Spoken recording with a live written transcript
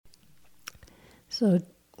So,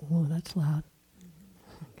 whoa, that's loud.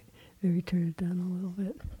 Okay. Maybe turn it down a little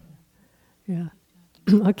bit. Yeah.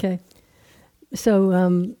 Okay.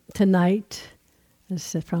 So tonight,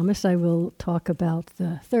 as I promised, I will talk about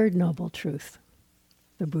the third noble truth,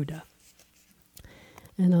 the Buddha.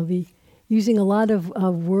 And I'll be using a lot of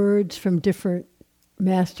words from different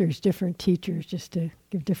masters, different teachers, just to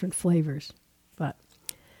give different flavors. But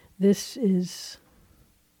this is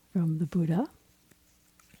from the Buddha.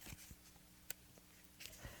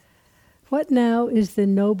 What now is the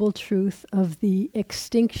noble truth of the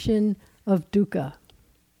extinction of dukkha?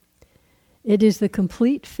 It is the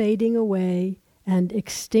complete fading away and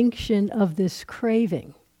extinction of this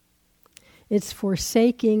craving, its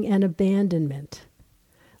forsaking and abandonment,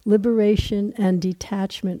 liberation and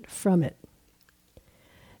detachment from it.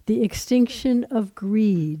 The extinction of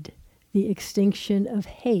greed, the extinction of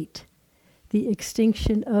hate, the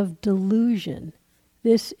extinction of delusion.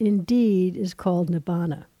 This indeed is called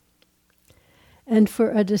nibbana. And for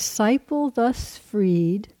a disciple thus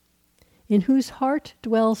freed, in whose heart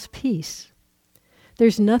dwells peace,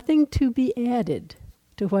 there's nothing to be added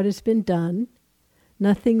to what has been done,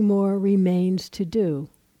 nothing more remains to do.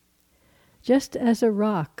 Just as a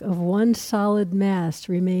rock of one solid mass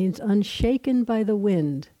remains unshaken by the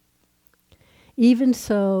wind, even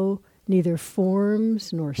so neither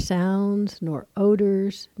forms, nor sounds, nor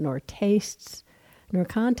odors, nor tastes, nor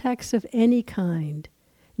contacts of any kind,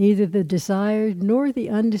 neither the desired nor the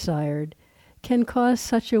undesired, can cause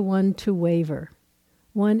such a one to waver.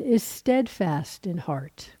 One is steadfast in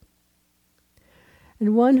heart.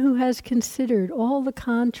 And one who has considered all the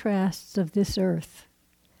contrasts of this earth,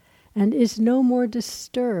 and is no more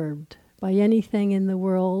disturbed by anything in the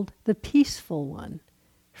world, the peaceful one,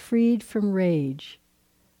 freed from rage,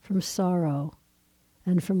 from sorrow,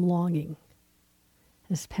 and from longing,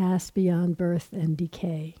 has passed beyond birth and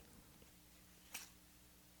decay.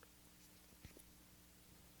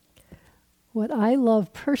 What I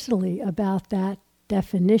love personally about that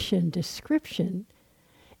definition, description,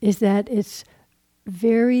 is that it's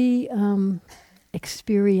very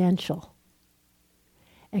experiential,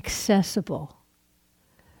 accessible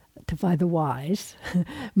by the wise.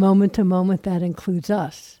 Moment to moment, that includes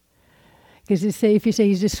us. Because if you say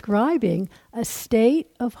he's describing a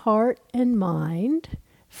state of heart and mind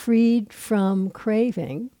freed from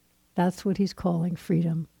craving, that's what he's calling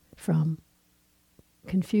freedom from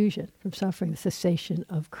confusion, from suffering, the cessation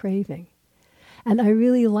of craving. And I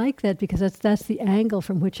really like that because that's the angle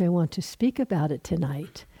from which I want to speak about it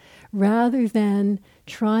tonight. Rather than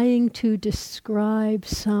trying to describe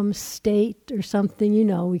some state or something,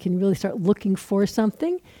 we can really start looking for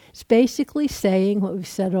something. It's basically saying what we've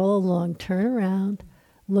said all along: turn around,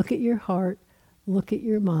 look at your heart, look at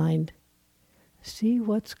your mind, see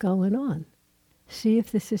what's going on, see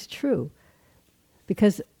if this is true.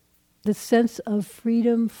 Because the sense of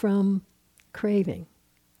freedom from craving,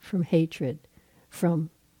 from hatred, from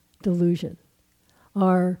delusion,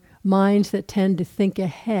 are minds that tend to think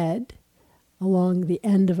ahead along the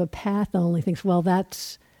end of a path only, thinks, well,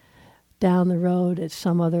 that's down the road at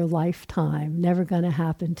some other lifetime, never going to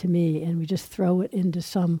happen to me, and we just throw it into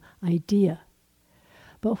some idea.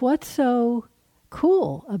 But what's so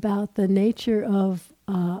cool about the nature of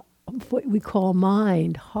what we call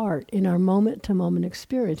mind, heart, in our moment-to-moment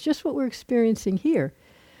experience, just what we're experiencing here,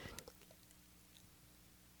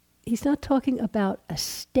 he's not talking about a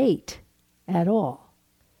state at all,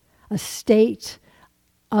 a state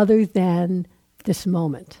other than this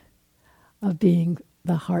moment of being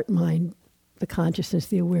the heart, mind, the consciousness,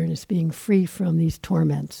 the awareness, being free from these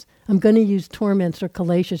torments. I'm going to use torments or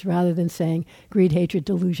kileshas rather than saying greed, hatred,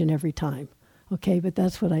 delusion every time. Okay, but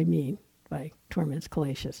that's what I mean by torments,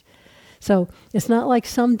 kileshas. So it's not like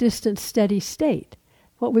some distant steady state.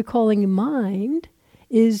 What we're calling mind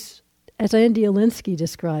is, as Andy Alinsky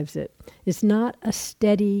describes it, it's not a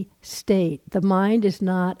steady state. The mind is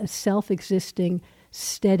not a self-existing,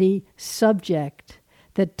 steady subject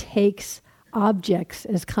that takes objects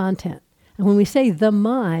as content. And when we say the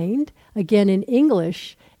mind, again in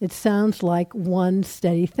English, it sounds like one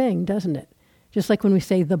steady thing, doesn't it? Just like when we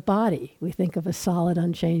say the body, we think of a solid,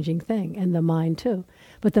 unchanging thing, and the mind too.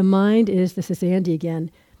 But the mind is, this is Andy again,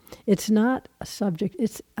 it's not a subject,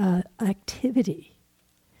 it's an activity.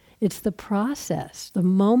 It's the process, the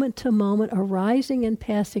moment-to-moment arising and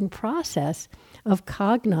passing process of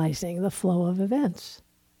cognizing the flow of events.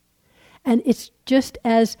 And it's just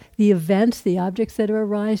as the events, the objects that are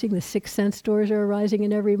arising, the six sense doors are arising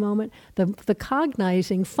in every moment, the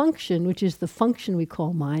cognizing function, which is the function we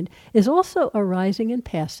call mind, is also arising and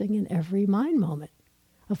passing in every mind moment,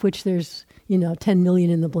 of which there's, 10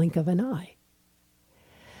 million in the blink of an eye.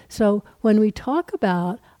 So when we talk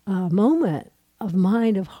about a moment of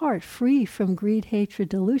mind, of heart, free from greed, hatred,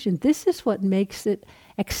 delusion, this is what makes it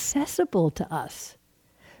accessible to us.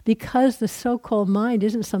 Because the so-called mind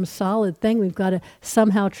isn't some solid thing we've got to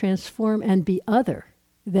somehow transform and be other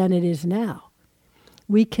than it is now.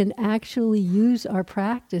 We can actually use our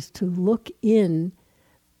practice to look in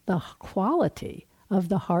the quality of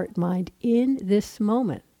the heart mind in this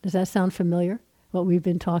moment. Does that sound familiar? What we've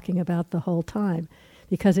been talking about the whole time.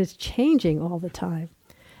 Because it's changing all the time.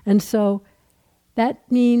 And so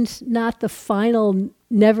that means not the final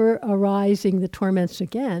never arising the torments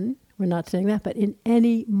again. We're not saying that, but in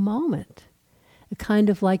any moment, a kind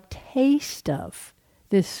of like taste of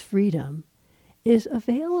this freedom is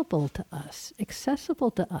available to us,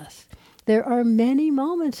 accessible to us. There are many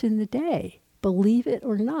moments in the day, believe it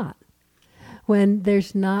or not, when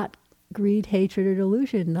there's not greed, hatred, or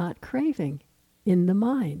delusion, not craving in the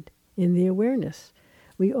mind, in the awareness.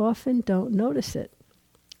 We often don't notice it.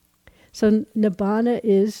 So nibbana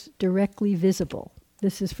is directly visible.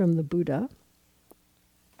 This is from the Buddha.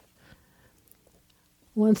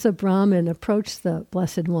 Once a Brahmin approached the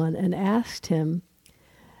Blessed One and asked him,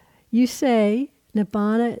 "You say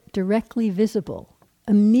nibbana directly visible,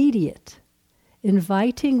 immediate,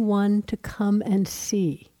 inviting one to come and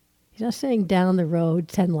see." He's not saying down the road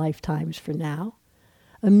 10 lifetimes from now.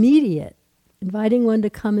 Immediate, inviting one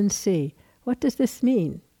to come and see. What does this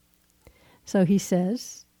mean? So he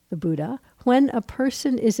says, the Buddha, when a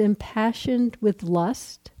person is impassioned with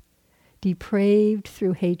lust, depraved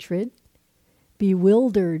through hatred,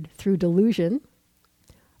 bewildered through delusion,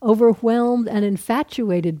 overwhelmed and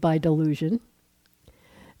infatuated by delusion,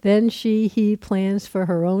 then he plans for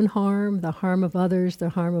her own harm, the harm of others, the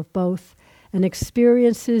harm of both, and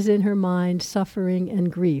experiences in her mind suffering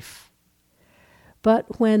and grief.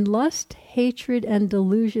 But when lust, hatred, and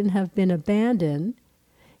delusion have been abandoned,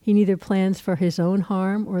 he neither plans for his own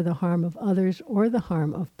harm or the harm of others or the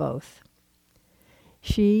harm of both.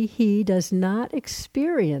 He does not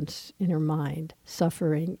experience in her mind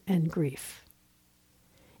suffering and grief.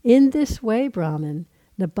 In this way, Brahman,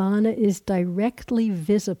 nibbana is directly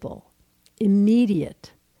visible,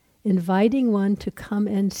 immediate, inviting one to come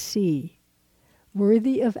and see,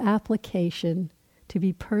 worthy of application, to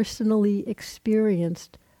be personally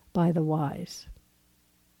experienced by the wise.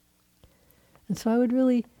 And so I would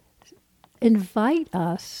really invite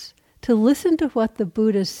us to listen to what the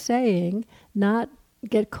Buddha's saying, not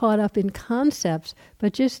get caught up in concepts,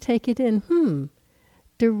 but just take it in.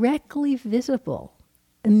 Directly visible,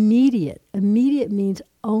 immediate. Immediate means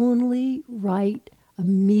only right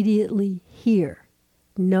immediately here,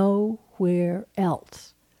 nowhere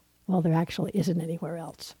else. Well, there actually isn't anywhere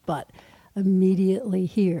else, but immediately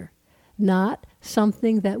here. Not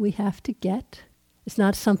something that we have to get. It's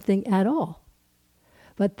not something at all.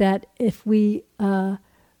 But that if we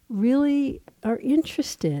really are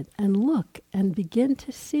interested and look and begin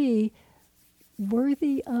to see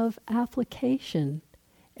worthy of application,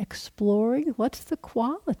 exploring what's the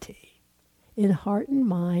quality in heart and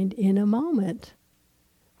mind in a moment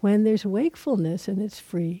when there's wakefulness and it's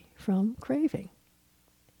free from craving.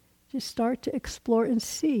 Just start to explore and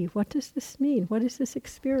see, what does this mean? What is this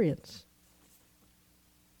experience?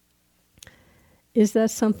 Is that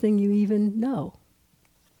something you even know?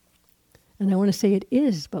 And I want to say it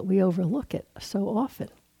is, but we overlook it so often.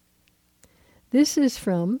 This is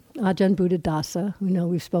from Ajahn Buddhadasa, who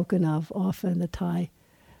we've spoken of often, the Thai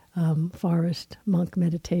forest monk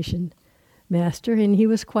meditation master, and he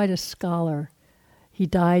was quite a scholar. He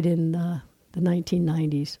died in the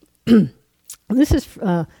 1990s. This is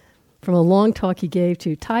from a long talk he gave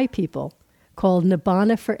to Thai people called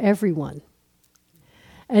Nibbana for Everyone.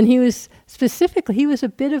 And he was a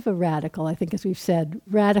bit of a radical, I think, as we've said,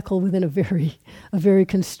 radical within a very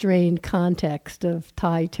constrained context of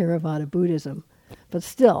Thai Theravada Buddhism. But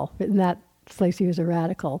still, in that place he was a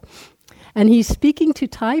radical. And he's speaking to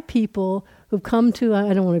Thai people who've come to,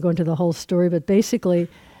 I don't want to go into the whole story, but basically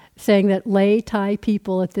saying that lay Thai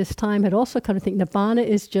people at this time had also come to think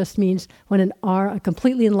Nibbana just means when a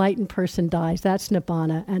completely enlightened person dies. That's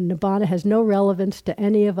Nibbana. And Nibbana has no relevance to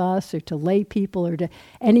any of us or to lay people or to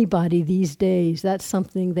anybody these days. That's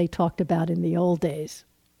something they talked about in the old days.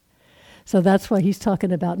 So that's why he's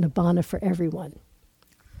talking about Nibbana for everyone.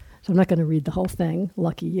 So I'm not going to read the whole thing.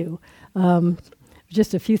 Lucky you.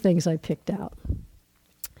 Just a few things I picked out.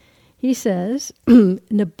 He says,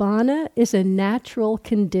 Nibbana is a natural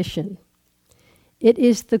condition. It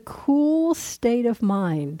is the cool state of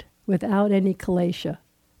mind without any kilesha,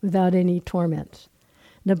 without any torments.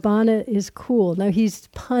 Nibbana is cool. Now he's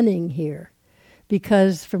punning here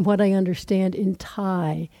because from what I understand in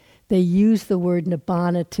Thai, they use the word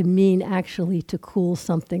nibbana to mean actually to cool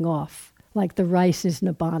something off, like the rice is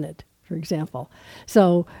nibbanaed, for example.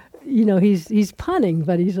 So, he's punning,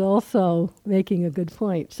 but he's also making a good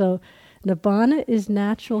point. So nibbana is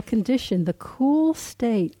natural condition, the cool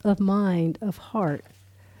state of mind, of heart,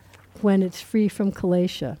 when it's free from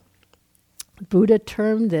kilesha. Buddha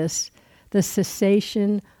termed this the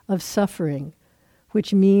cessation of suffering,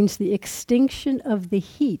 which means the extinction of the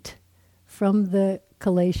heat from the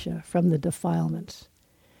kilesha, from the defilements.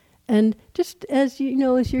 And just as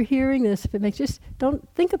as you're hearing this, if it makes, just don't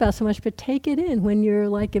think about so much, but take it in when you're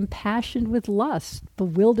like impassioned with lust,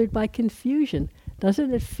 bewildered by confusion.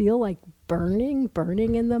 Doesn't it feel like burning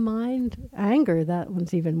in the mind? Anger, that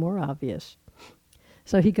one's even more obvious.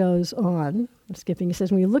 So he goes on, I'm skipping, he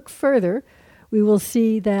says, when we look further, we will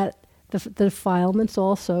see that the defilements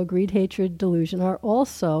also, greed, hatred, delusion, are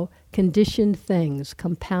also conditioned things,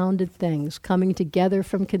 compounded things, coming together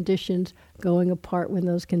from conditions, going apart when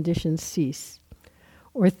those conditions cease,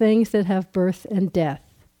 or things that have birth and death.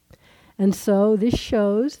 And so this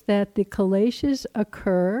shows that the kileshas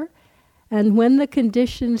occur, and when the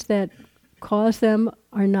conditions that cause them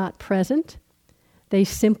are not present, they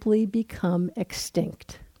simply become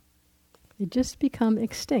extinct. They just become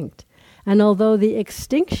extinct. And although the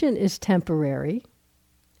extinction is temporary,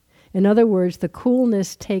 in other words, the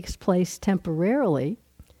coolness takes place temporarily,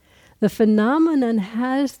 the phenomenon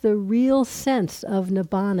has the real sense of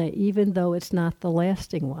nibbana, even though it's not the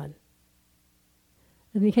lasting one.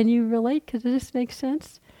 And can you relate? Because this makes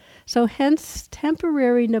sense? So hence,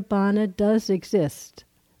 temporary nibbana does exist.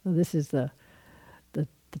 Well, this is the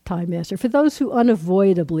time master. For those who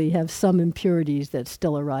unavoidably have some impurities that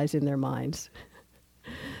still arise in their minds.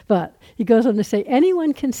 But he goes on to say,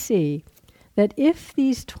 anyone can see that if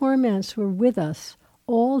these torments were with us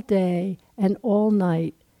all day and all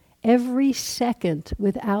night, every second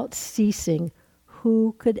without ceasing,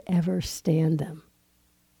 who could ever stand them?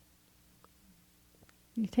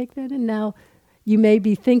 You take that in. Now, you may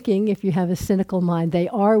be thinking, if you have a cynical mind, they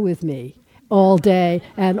are with me all day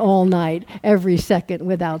and all night, every second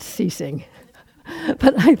without ceasing.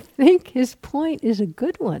 But I think his point is a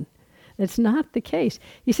good one. It's not the case.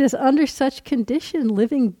 He says, under such condition,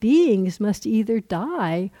 living beings must either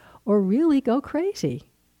die or really go crazy.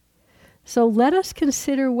 So let us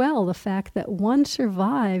consider well the fact that one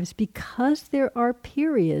survives because there are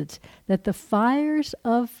periods that the fires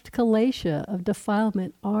of kilesha, of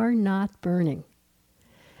defilement, are not burning.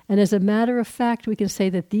 And as a matter of fact, we can say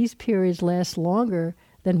that these periods last longer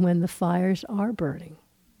than when the fires are burning.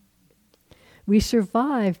 We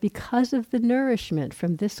survive because of the nourishment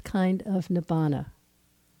from this kind of nibbana.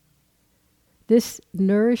 This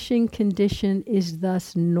nourishing condition is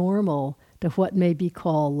thus normal to what may be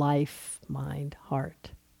called life, mind,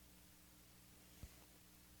 heart.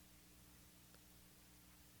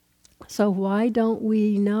 So why don't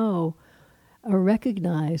we know or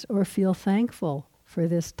recognize or feel thankful for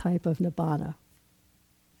this type of nibbana?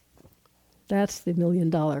 That's the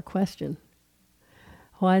million-dollar question.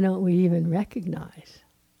 Why don't we even recognize?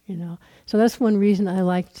 So that's one reason I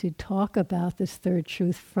like to talk about this third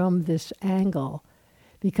truth from this angle,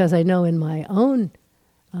 because I know in my own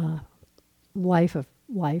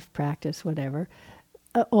life practice, whatever,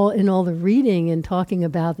 in all the reading and talking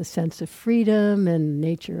about the sense of freedom and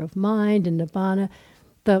nature of mind and nibbana,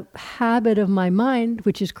 the habit of my mind,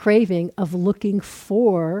 which is craving, of looking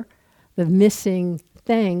for the missing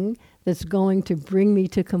thing that's going to bring me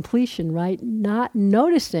to completion, right? Not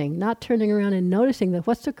noticing, not turning around and noticing that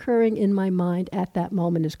what's occurring in my mind at that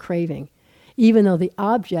moment is craving, even though the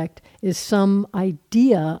object is some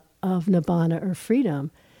idea of nibbana or freedom.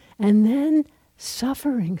 And then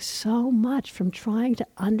suffering so much from trying to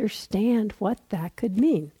understand what that could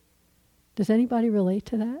mean. Does anybody relate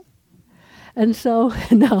to that? And so,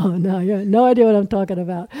 no, you have no idea what I'm talking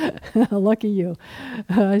about. Lucky you.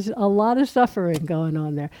 There's a lot of suffering going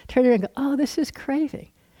on there. Turn around and go, oh, this is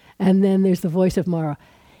craving. And then there's the voice of Mara.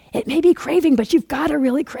 It may be craving, but you've got to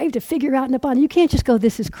really crave to figure out nibbana. You can't just go,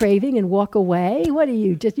 this is craving, and walk away. What are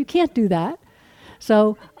you, you can't do that.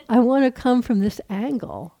 So I want to come from this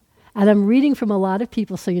angle. And I'm reading from a lot of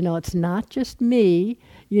people, so it's not just me,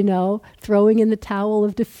 throwing in the towel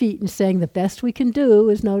of defeat and saying the best we can do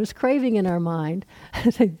is notice craving in our mind. I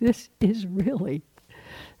say, this is really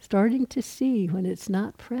starting to see when it's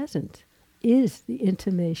not present is the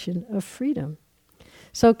intimation of freedom.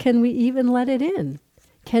 So can we even let it in?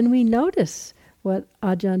 Can we notice what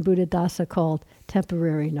Ajahn Buddhadasa called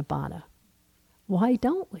temporary nibbana? Why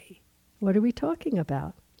don't we? What are we talking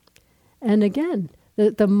about? And again,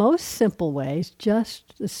 the most simple way is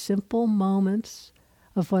just the simple moments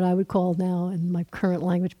of what I would call now, in my current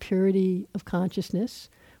language, purity of consciousness,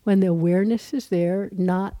 when the awareness is there,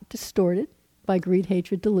 not distorted by greed,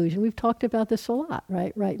 hatred, delusion. We've talked about this a lot,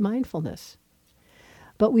 right? Right mindfulness.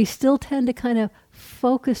 But we still tend to kind of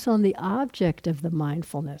focus on the object of the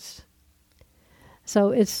mindfulness. So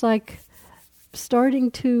it's like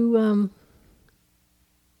starting to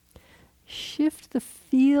shift the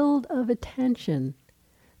field of attention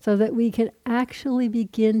so that we can actually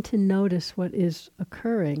begin to notice what is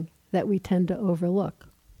occurring that we tend to overlook.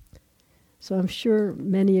 So I'm sure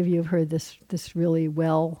many of you have heard this really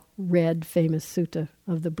well-read, famous sutta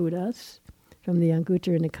of the Buddhas from the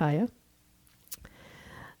Anguttara Nikaya.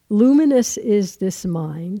 Luminous is this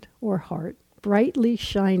mind, or heart, brightly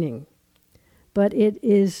shining, but it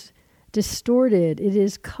is distorted, it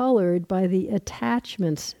is colored by the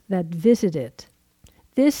attachments that visit it.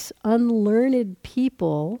 This unlearned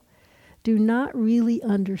people do not really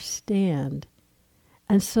understand,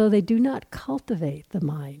 and so they do not cultivate the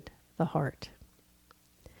mind, the heart.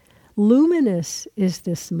 Luminous is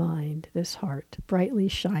this mind, this heart, brightly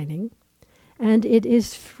shining, and it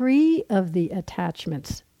is free of the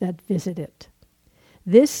attachments that visit it.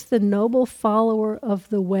 This the noble follower of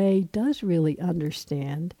the way does really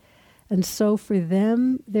understand, and so for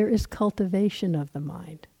them there is cultivation of the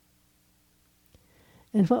mind.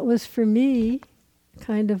 And what was for me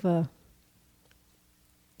kind of an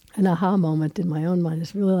aha moment in my own mind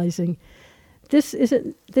is realizing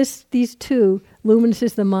these two, luminous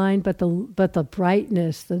is the mind, but the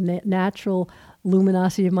brightness, the natural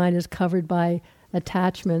luminosity of mind is covered by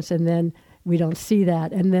attachments, and then we don't see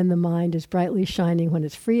that, and then the mind is brightly shining when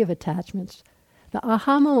it's free of attachments. The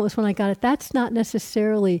aha moment was when I got it. That's not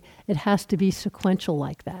necessarily, it has to be sequential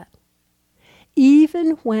like that.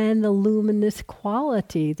 Even when the luminous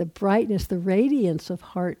quality, the brightness, the radiance of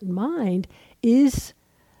heart and mind is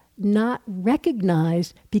not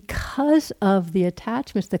recognized because of the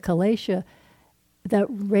attachments, the kalesha, that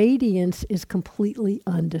radiance is completely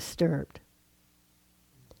undisturbed.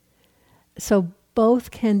 So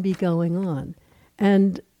both can be going on.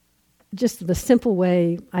 And just the simple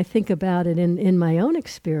way I think about it in my own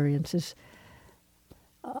experience is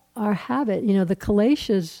our habit, the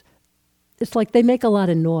kaleshas, it's like they make a lot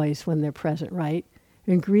of noise when they're present, right?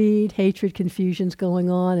 And greed, hatred, confusion's going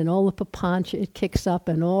on, and all the papancha it kicks up,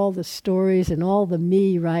 and all the stories, and all the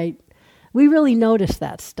me, right? We really notice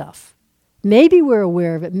that stuff. Maybe we're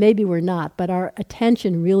aware of it, maybe we're not, but our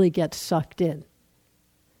attention really gets sucked in.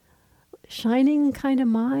 Shining kind of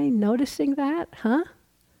mind, noticing that, huh?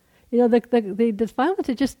 The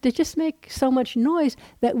defilements, they just make so much noise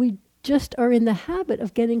that we just are in the habit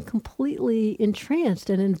of getting completely entranced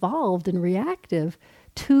and involved and reactive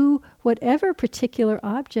to whatever particular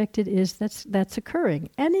object it is that's occurring.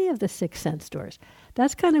 Any of the six sense doors.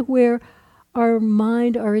 That's kind of where our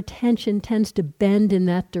mind, our attention tends to bend in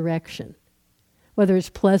that direction. Whether it's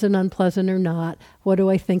pleasant, unpleasant or not, what do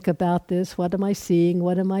I think about this? What am I seeing?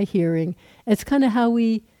 What am I hearing? It's kind of how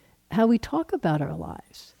we talk about our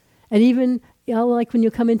lives. And even, like when you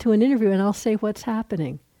come into an interview and I'll say, what's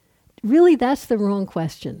happening? Really, that's the wrong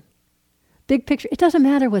question. Big picture, it doesn't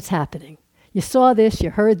matter what's happening. You saw this, you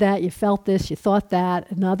heard that, you felt this, you thought that,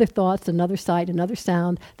 another thoughts, another sight, another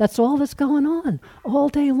sound. That's all that's going on all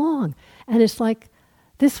day long. And it's like,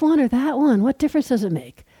 this one or that one, what difference does it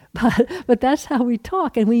make? But that's how we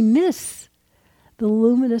talk, and we miss the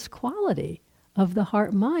luminous quality of the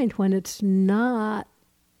heart-mind when it's not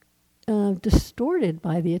distorted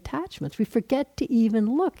by the attachments. We forget to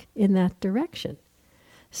even look in that direction.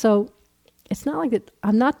 So it's not like that.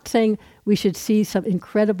 I'm not saying we should see some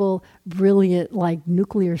incredible, brilliant, like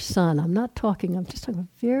nuclear sun. I'm just talking a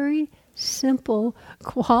very simple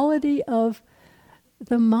quality of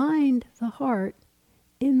the mind, the heart,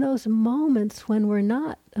 in those moments when we're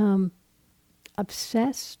not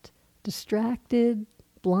obsessed, distracted,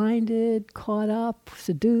 blinded, caught up,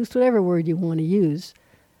 seduced, whatever word you want to use,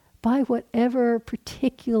 by whatever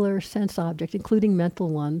particular sense object, including mental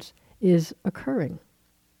ones, is occurring.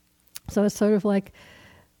 So it's sort of like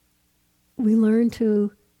we learn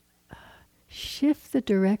to shift the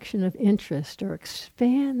direction of interest or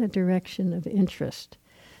expand the direction of interest.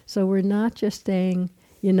 So we're not just staying,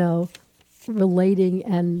 relating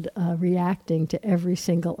and reacting to every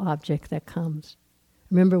single object that comes.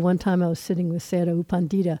 Remember one time I was sitting with Sayadaw U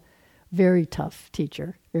Pandita, very tough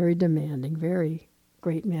teacher, very demanding, very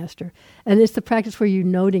great master. And it's the practice where you're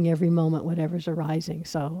noting every moment whatever's arising.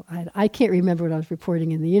 So I can't remember what I was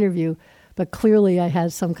reporting in the interview, but clearly I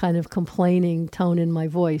had some kind of complaining tone in my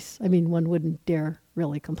voice. I mean, one wouldn't dare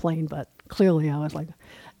really complain, but clearly I was like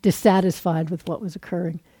dissatisfied with what was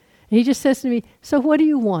occurring. And he just says to me, so what do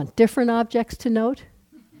you want? Different objects to note?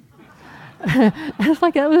 It's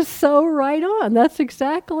like, that was so right on. That's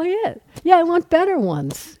exactly it. Yeah, I want better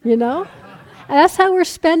ones, you know? And that's how we're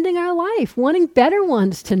spending our life, wanting better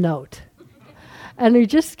ones to note. And we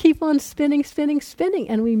just keep on spinning, spinning, spinning.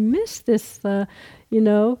 And we miss this, the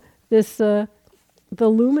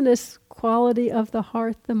luminous quality of the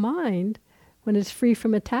heart, the mind, when it's free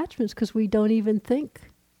from attachments, because we don't even think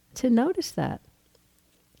to notice that.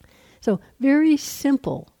 So very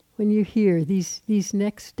simple when you hear these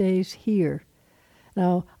next days here.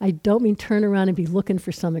 Now, I don't mean turn around and be looking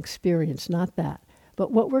for some experience, not that.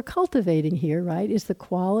 But what we're cultivating here, right, is the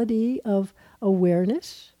quality of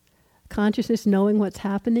awareness, consciousness knowing what's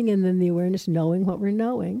happening, and then the awareness knowing what we're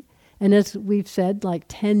knowing. And as we've said like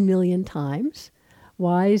 10 million times,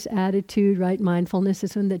 wise attitude, right, mindfulness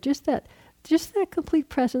is when just that complete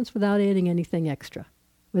presence without adding anything extra,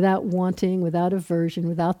 without wanting, without aversion,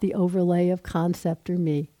 without the overlay of concept or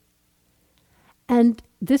me. And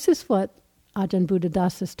this is what Ajahn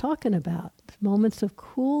Buddhadasa is talking about, moments of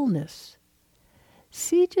coolness.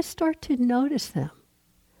 See, just start to notice them.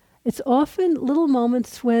 It's often little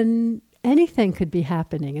moments when anything could be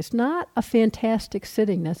happening. It's not a fantastic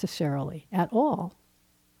sitting necessarily at all.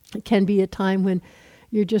 It can be a time when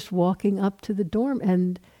you're just walking up to the dorm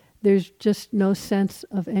and there's just no sense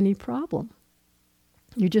of any problem.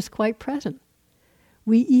 You're just quite present.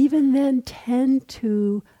 We even then tend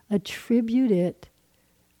to attribute it,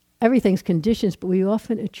 everything's conditions, but we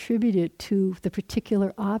often attribute it to the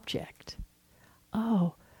particular object.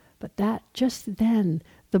 Oh, but that just then,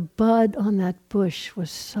 the bud on that bush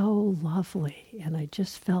was so lovely, and I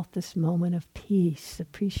just felt this moment of peace,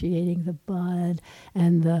 appreciating the bud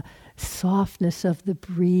and the softness of the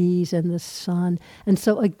breeze and the sun. And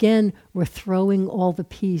so again, we're throwing all the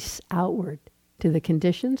peace outward to the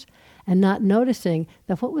conditions and not noticing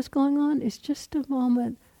that what was going on is just a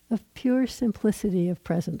moment of pure simplicity of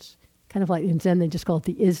presence. Kind of like in Zen, they just call it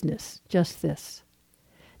the isness, just this.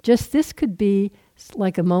 Just this could be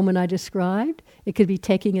like a moment I described. It could be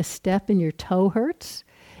taking a step and your toe hurts.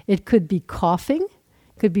 It could be coughing.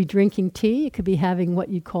 It could be drinking tea. It could be having what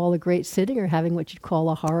you'd call a great sitting or having what you'd call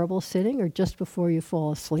a horrible sitting or just before you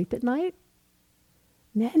fall asleep at night.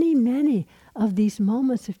 Many, many of these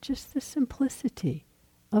moments of just the simplicity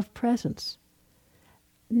of presence.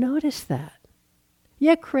 Notice that.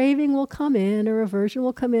 Yeah, craving will come in or aversion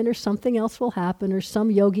will come in or something else will happen or some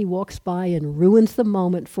yogi walks by and ruins the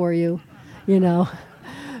moment for you, you know.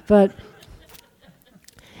 But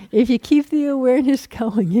if you keep the awareness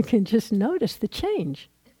going, you can just notice the change.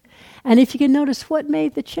 And if you can notice what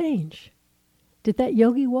made the change, did that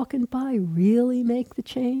yogi walking by really make the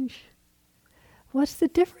change? What's the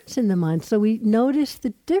difference in the mind? So we notice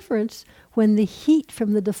the difference when the heat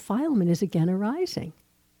from the defilement is again arising.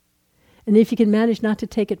 And if you can manage not to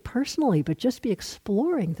take it personally, but just be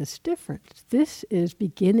exploring this difference, this is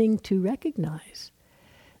beginning to recognize.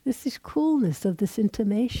 This is coolness of this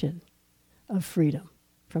intimation of freedom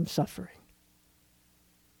from suffering.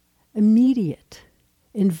 Immediate,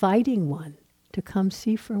 inviting one to come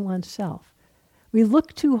see for oneself. We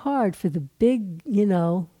look too hard for the big,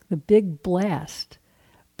 the big blast.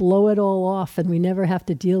 Blow it all off and we never have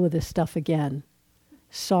to deal with this stuff again.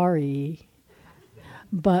 Sorry.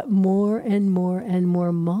 But more and more and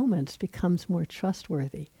more moments becomes more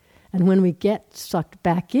trustworthy. And when we get sucked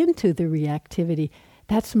back into the reactivity,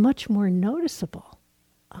 that's much more noticeable.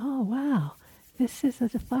 Oh, wow, this is the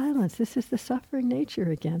defilements, this is the suffering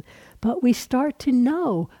nature again. But we start to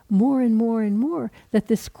know more and more and more that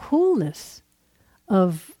this coolness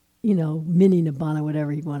of, mini nibbana,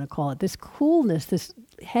 whatever you want to call it, this coolness, this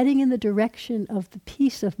heading in the direction of the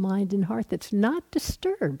peace of mind and heart that's not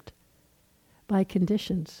disturbed by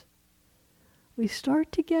conditions. We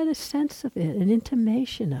start to get a sense of it, an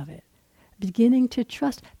intimation of it, beginning to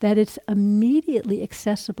trust that it's immediately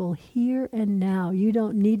accessible here and now. You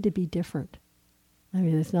don't need to be different. I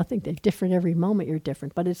mean, there's nothing different every moment you're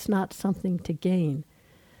different, but it's not something to gain.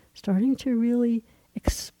 Starting to really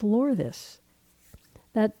explore this.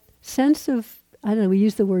 That sense of, we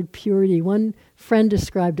use the word purity. One friend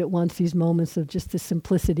described it once, these moments of just the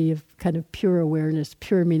simplicity of kind of pure awareness,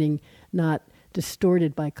 pure meaning not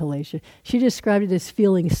distorted by collation. She described it as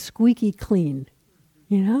feeling squeaky clean,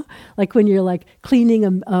 like when you're like cleaning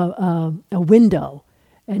a window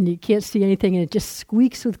and you can't see anything and it just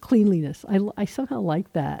squeaks with cleanliness. I somehow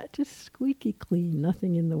like that, just squeaky clean,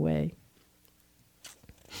 nothing in the way.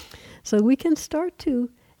 So we can start to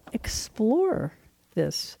explore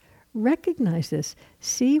this, recognize this,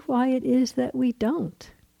 see why it is that we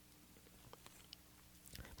don't.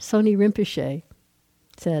 Soni Rinpoche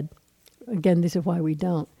said, again, this is why we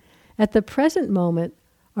don't. At the present moment,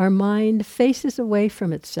 our mind faces away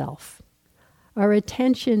from itself. our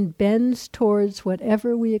attention bends towards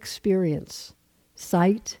whatever we experience,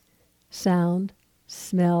 sight, sound,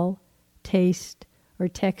 smell, taste, or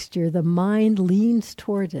texture. The mind leans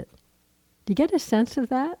toward it. Do you get a sense of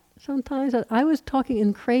that? Sometimes I was talking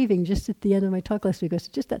in craving just at the end of my talk last week. It's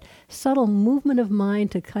just that subtle movement of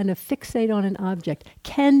mind to kind of fixate on an object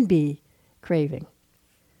can be craving.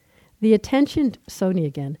 The attention, Sony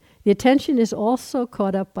again, the attention is also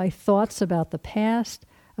caught up by thoughts about the past,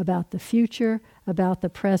 about the future, about the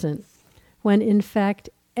present, when in fact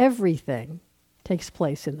everything takes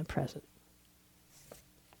place in the present.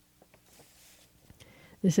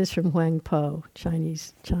 This is from Huang Po,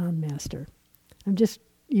 Chinese Chan master. I'm just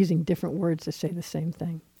using different words to say the same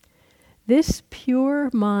thing. This pure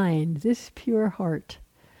mind, this pure heart,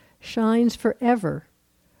 shines forever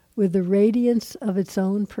with the radiance of its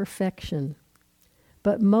own perfection.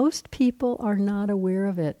 But most people are not aware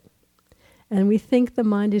of it. And we think the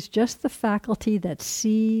mind is just the faculty that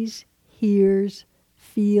sees, hears,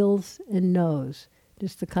 feels, and knows.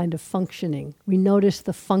 Just the kind of functioning. We notice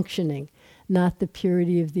the functioning, not the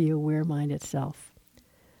purity of the aware mind itself.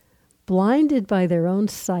 Blinded by their own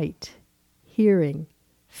sight, hearing,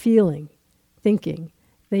 feeling, thinking,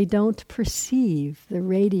 they don't perceive the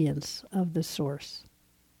radiance of the source.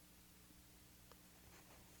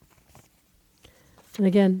 And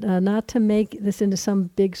again, not to make this into some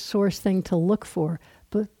big source thing to look for,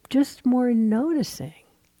 but just more noticing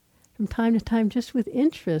from time to time, just with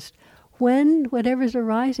interest, when whatever's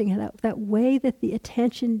arising, that way that the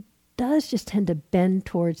attention does just tend to bend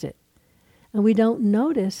towards it. And we don't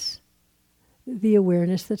notice the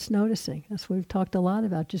awareness that's noticing. That's what we've talked a lot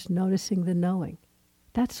about, just noticing the knowing.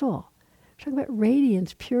 That's all. We're talking about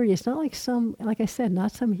radiance, purity. It's not like like I said,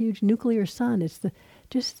 not some huge nuclear sun. It's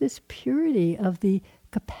just this purity of the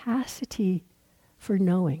capacity for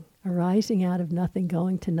knowing, arising out of nothing,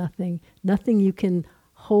 going to nothing, nothing you can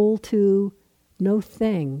hold to, no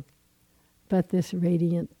thing, but this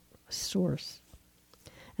radiant source.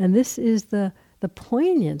 And this is the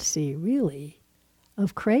poignancy, really,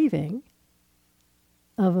 of craving,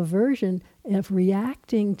 of aversion, of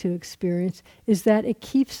reacting to experience, is that it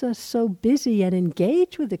keeps us so busy and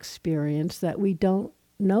engaged with experience that we don't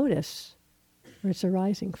notice where it's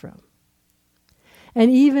arising from.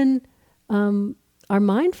 And even our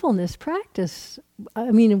mindfulness practice,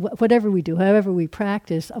 I mean, whatever we do, however we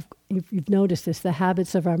practice, you've noticed this, the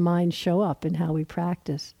habits of our mind show up in how we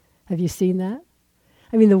practice. Have you seen that?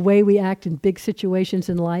 I mean, the way we act in big situations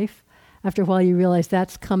in life, after a while you realize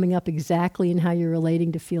that's coming up exactly in how you're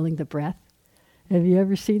relating to feeling the breath. Have you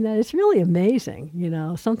ever seen that? It's really amazing,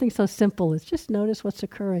 something so simple as just notice what's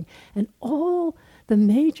occurring. And all the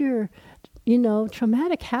major,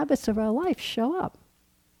 traumatic habits of our life show up.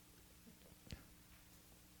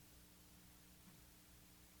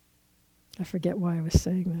 I forget why I was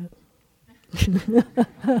saying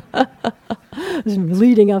that. I was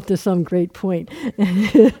leading up to some great point.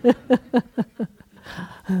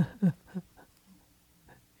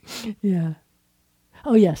 Yeah.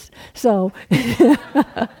 Oh, yes. So,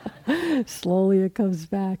 slowly it comes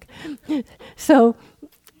back. So,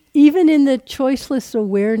 even in the choiceless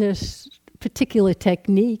awareness particular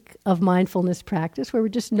technique of mindfulness practice, where we're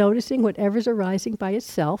just noticing whatever's arising by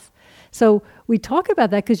itself. So we talk about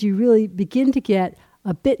that because you really begin to get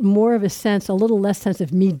a bit more of a sense, a little less sense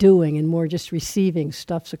of me doing and more just receiving,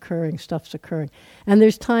 stuff's occurring. And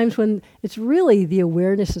there's times when it's really the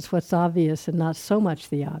awareness is what's obvious and not so much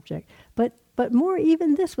the object. But more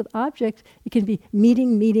even this with objects, it can be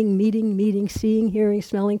meeting, seeing, hearing,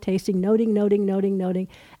 smelling, tasting, noting.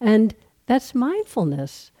 And that's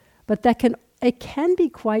mindfulness. But it can be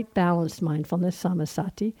quite balanced mindfulness,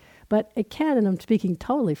 samasati, but it can, and I'm speaking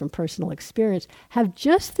totally from personal experience, have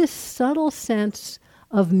just this subtle sense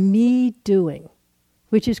of me doing,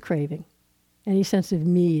 which is craving. Any sense of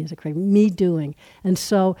me is a craving, me doing. And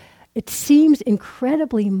so it seems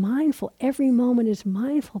incredibly mindful. Every moment is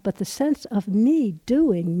mindful, but the sense of me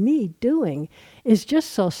doing is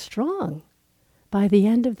just so strong by the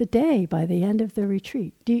end of the day, by the end of the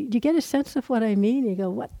retreat. Do you get a sense of what I mean? You go,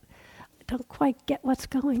 what? I don't quite get what's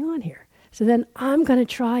going on here. So then I'm going to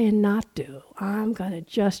try and not do. I'm going to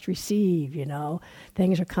just receive,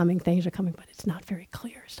 Things are coming, but it's not very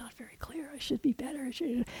clear. I should be better.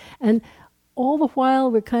 And all the while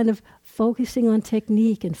we're kind of focusing on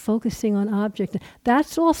technique and focusing on object.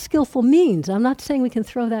 That's all skillful means. I'm not saying we can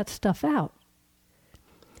throw that stuff out.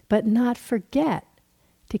 But not forget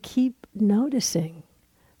to keep noticing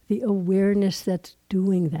the awareness that's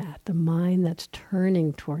doing that, the mind that's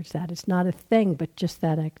turning towards that. It's not a thing, but just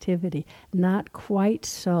that activity. Not quite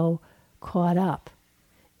so caught up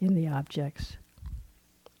in the objects.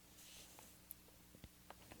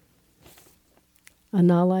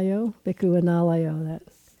 Bhikkhu Analayo, that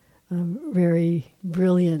very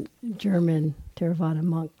brilliant German Theravada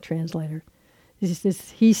monk translator.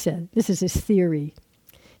 He said, this is his theory.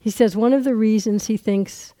 He says one of the reasons he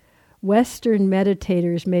thinks Western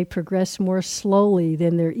meditators may progress more slowly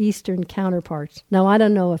than their Eastern counterparts. Now, I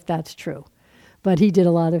don't know if that's true, but he did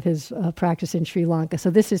a lot of his practice in Sri Lanka, so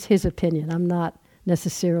this is his opinion. I'm not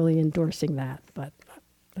necessarily endorsing that, but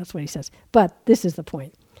that's what he says. But this is the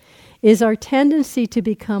point, is our tendency to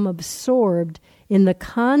become absorbed in the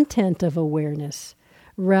content of awareness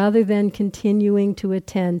rather than continuing to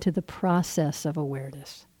attend to the process of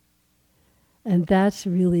awareness. And that's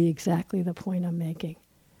really exactly the point I'm making.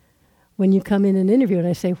 When you come in an interview and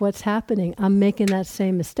I say, what's happening? I'm making that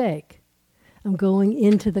same mistake. I'm going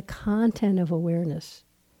into the content of awareness.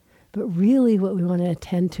 But really what we want to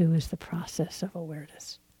attend to is the process of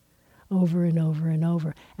awareness, over and over and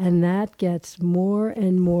over. And that gets more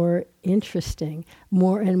and more interesting,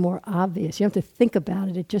 more and more obvious. You don't have to think about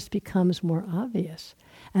it, it just becomes more obvious.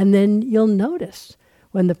 And then you'll notice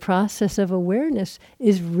when the process of awareness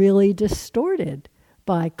is really distorted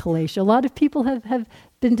by kilesha. A lot of people have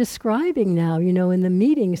been describing now, in the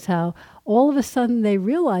meetings, how all of a sudden they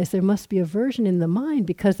realize there must be aversion in the mind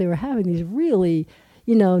because they were having these really,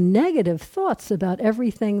 negative thoughts about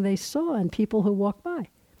everything they saw and people who walk by.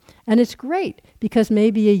 And it's great because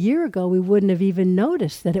maybe a year ago we wouldn't have even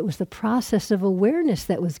noticed that it was the process of awareness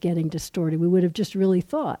that was getting distorted. We would have just really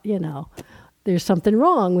thought, there's something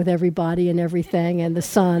wrong with everybody and everything and the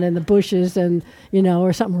sun and the bushes and,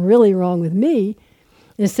 or something really wrong with me.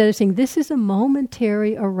 Instead of saying, this is a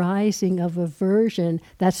momentary arising of aversion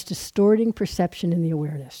that's distorting perception in the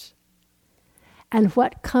awareness. And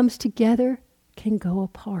what comes together can go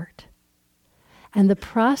apart. And the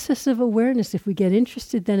process of awareness, if we get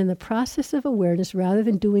interested then in the process of awareness rather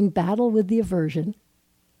than doing battle with the aversion,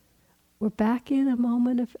 we're back in a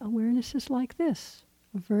moment of awareness is like this.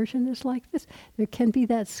 Aversion is like this. There can be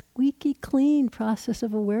that squeaky clean process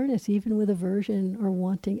of awareness even with aversion or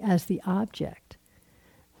wanting as the object,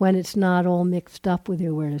 when it's not all mixed up with the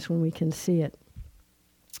awareness, when we can see it.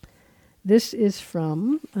 This is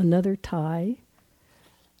from another Thai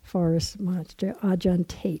forest master, Ajahn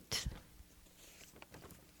Tate.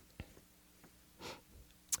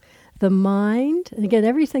 The mind, and again,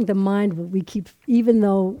 everything, the mind, we keep, even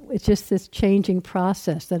though it's just this changing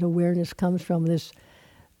process that awareness comes from, this,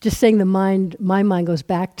 just saying the mind, my mind goes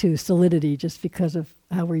back to solidity just because of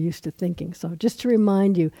how we're used to thinking. So just to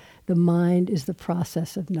remind you, the mind is the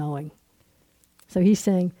process of knowing. So he's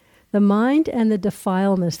saying, the mind and the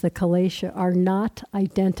defilements, the kilesha, are not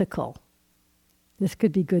identical. This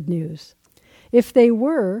could be good news. If they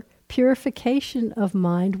were, purification of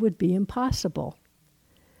mind would be impossible.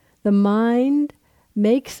 The mind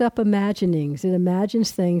makes up imaginings. It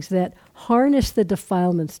imagines things that harness the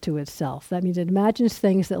defilements to itself. That means it imagines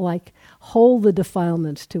things that hold the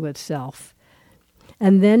defilements to itself,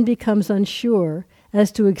 and then becomes unsure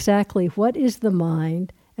as to exactly what is the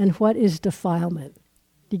mind and what is defilement.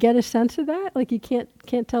 Do you get a sense of that? You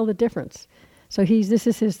can't tell the difference. So this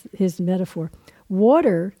is his metaphor.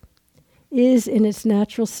 Water is in its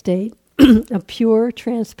natural state a pure,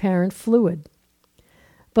 transparent fluid.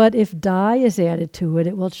 But if dye is added to it,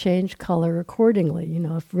 it will change color accordingly.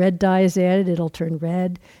 If red dye is added, it'll turn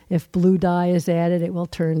red. If blue dye is added, it will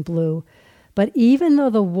turn blue. But even though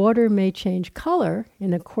the water may change color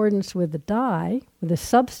in accordance with the dye, with the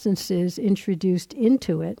substances introduced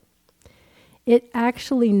into it, it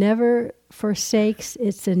actually never forsakes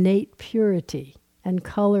its innate purity and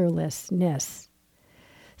colorlessness.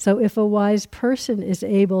 So if a wise person is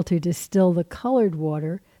able to distill the colored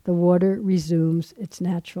water, the water resumes its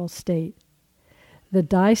natural state. The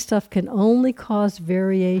dye stuff can only cause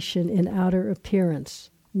variation in outer appearance,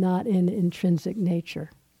 not in intrinsic nature.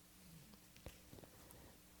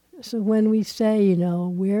 So when we say,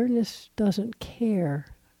 awareness doesn't care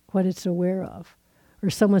what it's aware of, or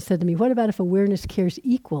someone said to me, what about if awareness cares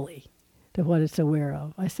equally to what it's aware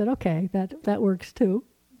of? I said, okay, that works too.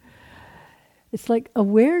 It's like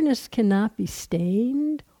awareness cannot be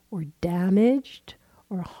stained or damaged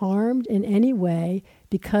or harmed in any way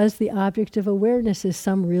because the object of awareness is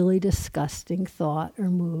some really disgusting thought or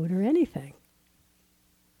mood or anything.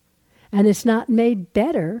 And it's not made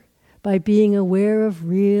better by being aware of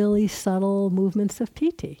really subtle movements of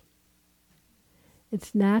piti.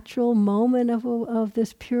 Its natural moment of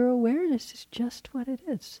this pure awareness is just what it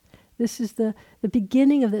is. This is the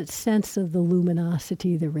beginning of that sense of the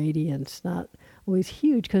luminosity, the radiance, not always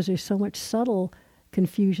huge because there's so much subtle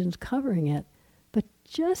confusions covering it. But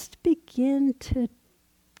just begin to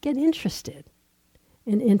get interested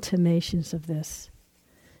in intimations of this.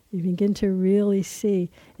 You begin to really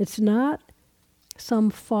see. It's not some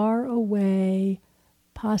far away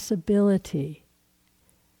possibility.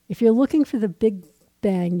 If you're looking for the big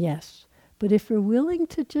bang, yes. But if you're willing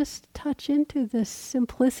to just touch into the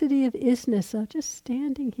simplicity of isness of just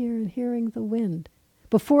standing here and hearing the wind,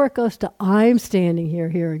 before it goes to I'm standing here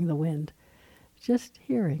hearing the wind, just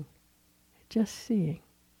hearing, just seeing,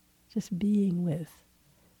 just being with.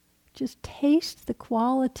 Just taste the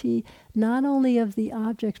quality, not only of the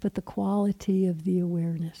objects, but the quality of the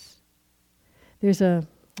awareness. There's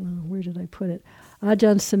where did I put it?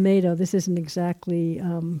 Ajahn Sumedho, this isn't exactly,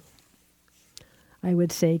 I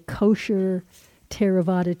would say, kosher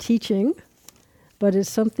Theravada teaching, but it's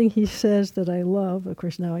something he says that I love. Of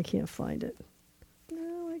course, now I can't find it.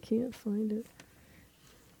 No, I can't find it.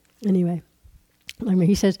 Anyway,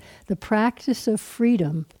 he says, the practice of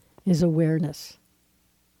freedom is awareness.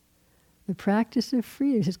 The practice of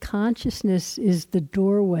freedom, his consciousness is the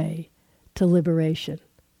doorway to liberation.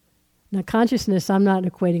 Now consciousness, I'm not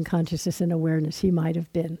equating consciousness and awareness. He might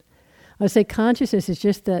have been. I would say consciousness is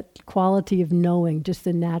just that quality of knowing, just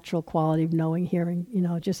the natural quality of knowing, hearing,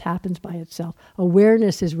 it just happens by itself.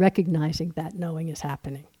 Awareness is recognizing that knowing is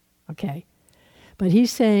happening, okay? But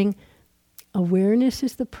he's saying awareness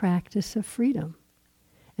is the practice of freedom.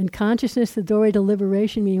 And consciousness, the doorway to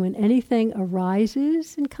liberation, meaning when anything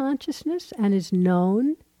arises in consciousness and is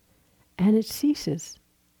known and it ceases,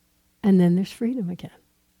 and then there's freedom again.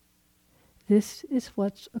 This is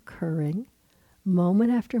what's occurring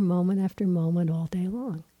moment after moment after moment all day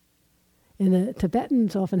long. And the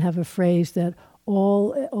Tibetans often have a phrase that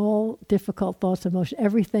all difficult thoughts, emotions,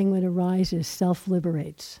 everything that arises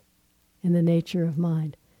self-liberates in the nature of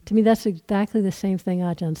mind. To me, that's exactly the same thing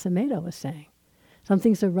Ajahn Sumedho was saying.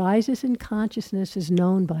 Something that arises in consciousness is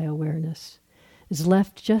known by awareness, is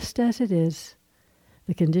left just as it is.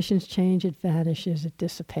 The conditions change, it vanishes, it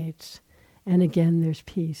dissipates. And again, there's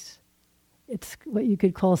peace. It's what you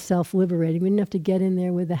could call self-liberating. We didn't have to get in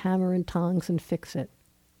there with the hammer and tongs and fix it.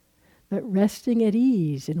 But resting at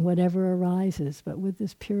ease in whatever arises, but with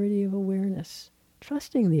this purity of awareness,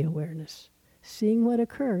 trusting the awareness, seeing what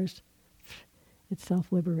occurs, it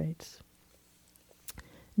self-liberates.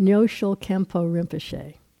 Nyoshul Kempo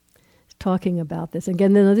Rinpoche is talking about this.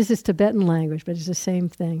 Again, no, this is Tibetan language, but it's the same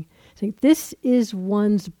thing. Saying, this is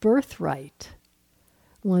one's birthright,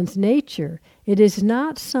 one's nature. It is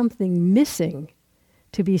not something missing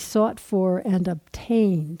to be sought for and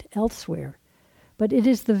obtained elsewhere, but it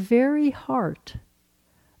is the very heart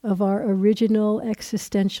of our original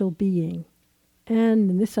existential being.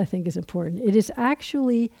 And this I think is important. It is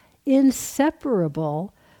actually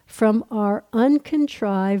inseparable from our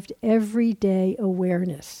uncontrived everyday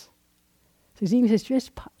awareness. So Zim says,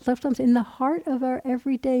 just sometimes in the heart of our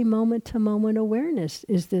everyday moment-to-moment awareness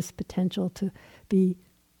is this potential to be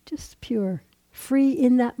just pure, free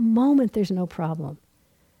in that moment. There's no problem.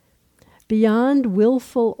 Beyond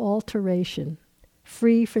willful alteration,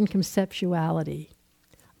 free from conceptuality,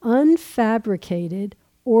 unfabricated,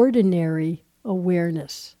 ordinary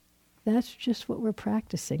awareness. That's just what we're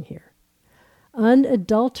practicing here.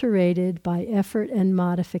 Unadulterated by effort and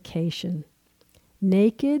modification,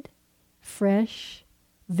 naked, fresh,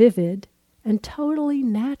 vivid, and totally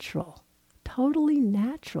natural. Totally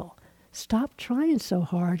natural. Stop trying so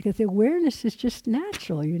hard, because the awareness is just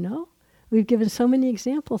natural, We've given so many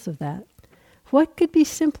examples of that. What could be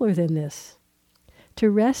simpler than this? To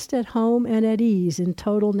rest at home and at ease in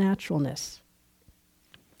total naturalness.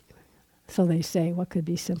 So they say, what could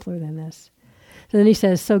be simpler than this? So then he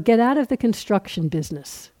says, so get out of the construction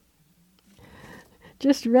business.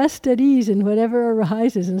 Just rest at ease in whatever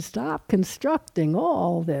arises and stop constructing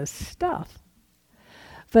all this stuff.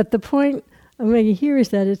 But the point I'm making here is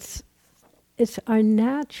that it's our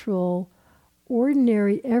natural,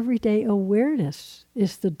 ordinary, everyday awareness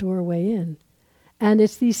is the doorway in. And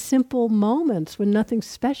it's these simple moments when nothing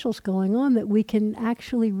special is going on that we can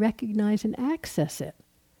actually recognize and access it.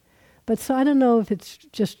 But so I don't know if it's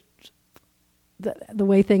just the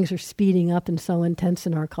way things are speeding up and so intense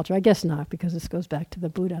in our culture. I guess not, because this goes back to the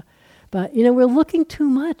Buddha. But, we're looking too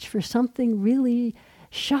much for something really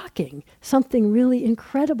shocking, something really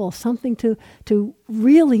incredible, something to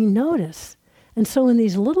really notice. And so in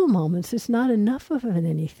these little moments, it's not enough of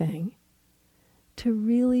anything to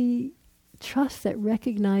really trust that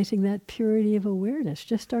recognizing that purity of awareness,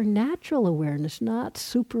 just our natural awareness, not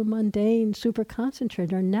super mundane, super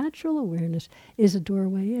concentrated. Our natural awareness is a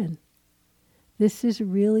doorway in. This is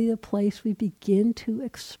really the place we begin to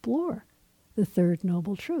explore the third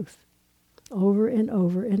noble truth over and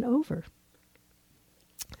over and over.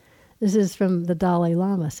 This is from the Dalai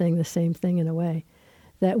Lama saying the same thing in a way,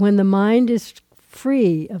 that when the mind is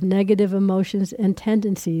free of negative emotions and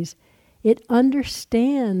tendencies, it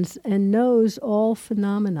understands and knows all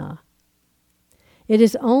phenomena. It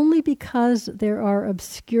is only because there are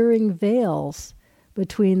obscuring veils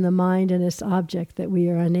between the mind and its object that we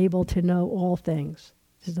are unable to know all things.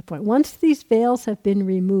 This is the point. Once these veils have been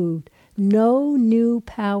removed, no new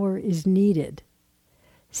power is needed.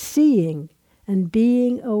 Seeing and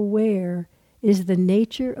being aware is the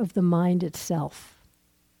nature of the mind itself.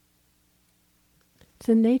 It's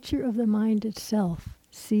the nature of the mind itself,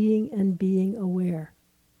 seeing and being aware.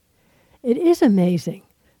 It is amazing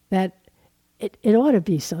that it ought to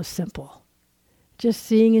be so simple. Just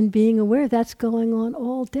seeing and being aware, that's going on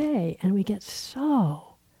all day. And we get so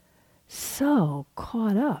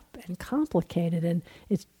caught up and complicated. And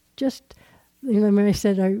it's just, remember I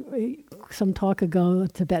said some talk ago,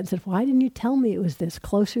 Tibetan said, why didn't you tell me it was this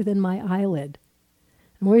closer than my eyelid?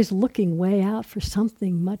 I'm always looking way out for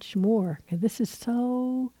something much more. And this is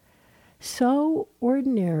so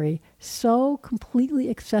ordinary, so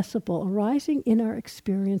completely accessible, arising in our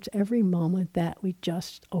experience every moment that we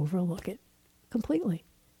just overlook it completely.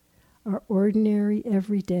 Our ordinary,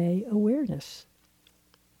 everyday awareness.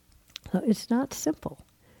 So it's not simple,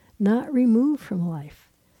 not removed from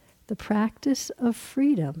life. The practice of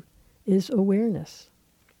freedom is awareness.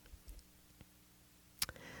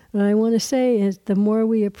 What I want to say is the more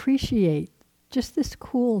we appreciate just this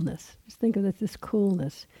coolness, just think of it, this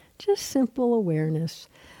coolness, just simple awareness,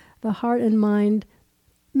 the heart and mind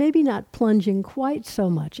maybe not plunging quite so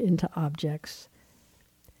much into objects,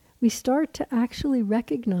 we start to actually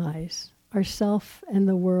recognize ourself and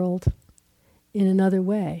the world in another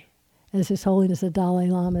way. As His Holiness the Dalai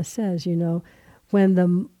Lama says, when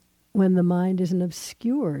the mind isn't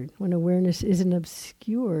obscured, when awareness isn't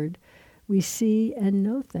obscured, we see and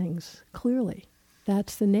know things clearly.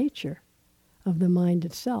 That's the nature of the mind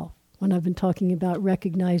itself. When I've been talking about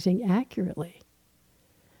recognizing accurately,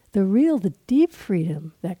 the deep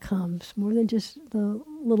freedom that comes, more than just the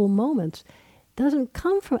little moments, doesn't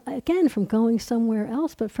come from going somewhere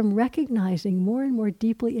else, but from recognizing more and more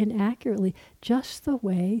deeply and accurately just the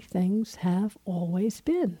way things have always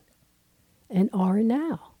been and are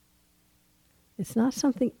now. It's not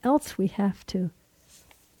something else we have to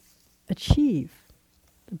achieve.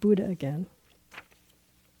 The Buddha again.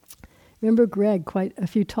 Remember Greg, quite a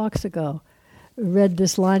few talks ago, read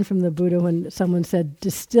this line from the Buddha when someone said,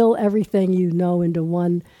 distill everything you know into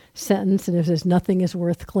one sentence, and if there's nothing is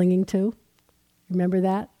worth clinging to. Remember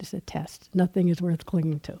that? It's a test. Nothing is worth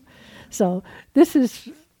clinging to. So this is,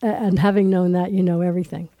 and having known that, you know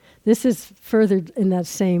everything. This is further in that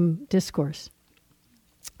same discourse.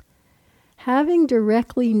 Having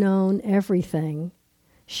directly known everything,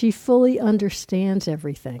 she fully understands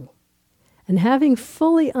everything. And having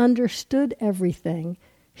fully understood everything,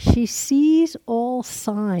 she sees all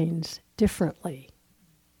signs differently.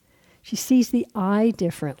 She sees the eye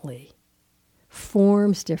differently,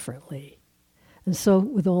 forms differently. And so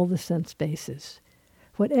with all the sense bases.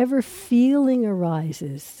 Whatever feeling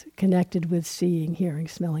arises connected with seeing, hearing,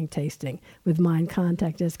 smelling, tasting, with mind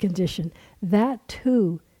contact as condition, that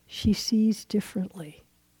too she sees differently.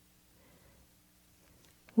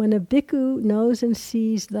 When a bhikkhu knows and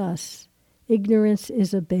sees thus, ignorance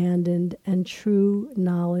is abandoned and true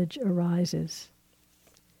knowledge arises.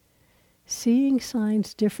 Seeing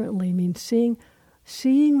signs differently means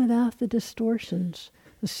seeing without the distortions.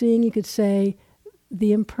 The seeing, you could say,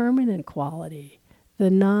 the impermanent quality, the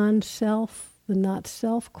non-self, the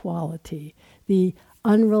not-self quality, the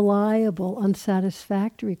unreliable,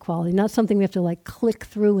 unsatisfactory quality. Not something we have to click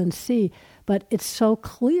through and see, but it's so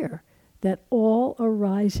clear that all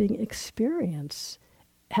arising experience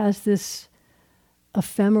has this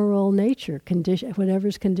ephemeral nature, condition,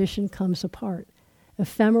 whatever's condition comes apart.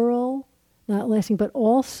 Ephemeral, not lasting, but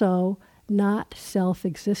also not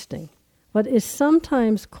self-existing. What is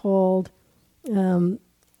sometimes called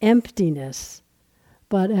emptiness,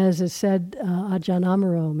 but as is said, Ajahn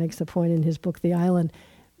Amaro makes a point in his book, The Island.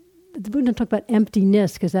 The Buddha doesn't talk about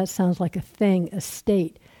emptiness because that sounds like a thing, a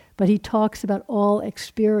state, but he talks about all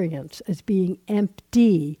experience as being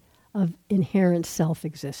empty of inherent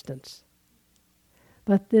self-existence.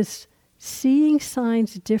 But this seeing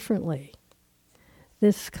signs differently,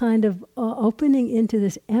 this kind of opening into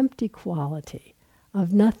this empty quality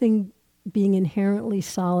of nothing being inherently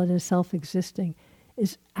solid and self-existing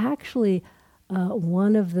is actually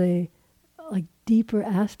one of the deeper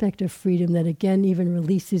aspect of freedom that again even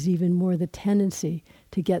releases even more the tendency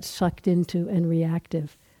to get sucked into and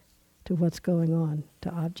reactive to what's going on, to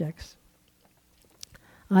objects.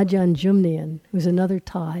 Ajahn Jumnian, who's another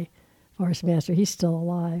Thai forest master, he's still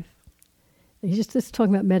alive. He's just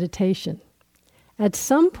talking about meditation. At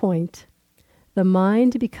some point, the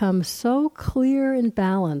mind becomes so clear and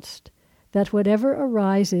balanced that whatever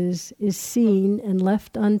arises is seen and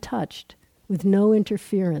left untouched, with no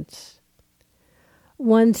interference.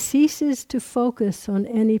 One ceases to focus on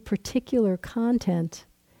any particular content,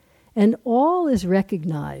 and all is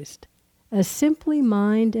recognized as simply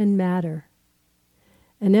mind and matter,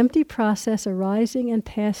 an empty process arising and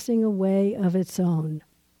passing away of its own,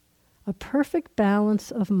 a perfect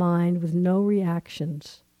balance of mind with no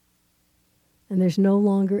reactions, and there's no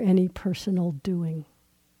longer any personal doing.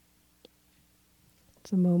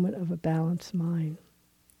 It's a moment of a balanced mind.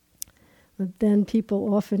 But then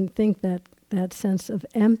people often think that that sense of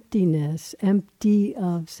emptiness, empty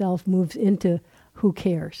of self, moves into who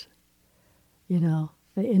cares, the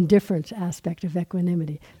indifference aspect of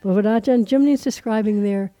equanimity. But what Ajahn Jumni is describing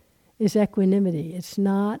there is equanimity. It's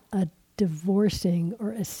not a divorcing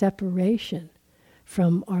or a separation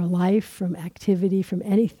from our life, from activity, from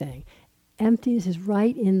anything. Emptiness is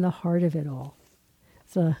right in the heart of it all.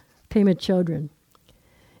 It's Pema Chodron.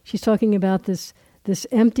 She's talking about this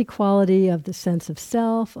empty quality of the sense of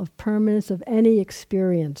self, of permanence, of any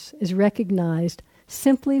experience is recognized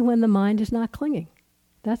simply when the mind is not clinging.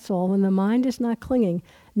 That's all. When the mind is not clinging,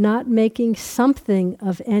 not making something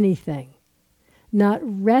of anything, not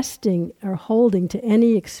resting or holding to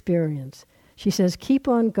any experience. She says, keep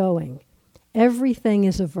on going. Everything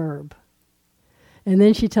is a verb. And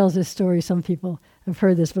then she tells this story. Some people have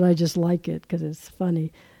heard this, but I just like it because it's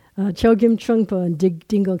funny. Chogyam Trungpa and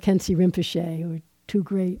Dingo Khyentse Rinpoche, who are two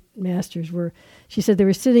great masters, she said they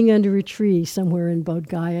were sitting under a tree somewhere in Bodh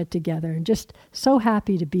Gaya together and just so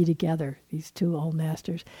happy to be together, these two old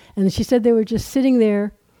masters. And she said they were just sitting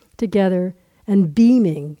there together and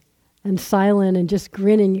beaming and silent and just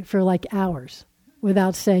grinning for like hours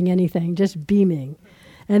without saying anything, just beaming.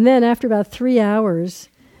 And then after about 3 hours,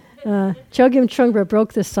 Chogyam Trungpa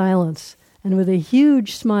broke the silence, and with a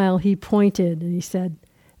huge smile he pointed and he said,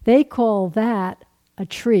 "They call that a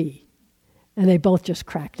tree." And they both just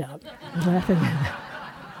cracked up, laughing.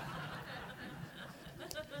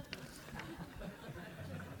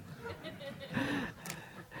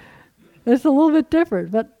 It's a little bit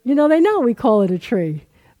different, but they know we call it a tree.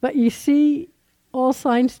 But you see all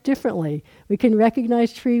signs differently. We can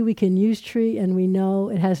recognize tree, we can use tree, and we know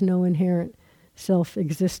it has no inherent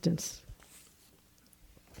self-existence.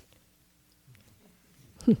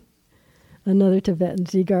 Another Tibetan,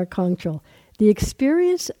 Dzigar Kongtrul. The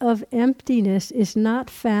experience of emptiness is not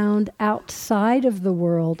found outside of the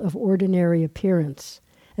world of ordinary appearance,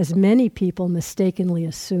 as many people mistakenly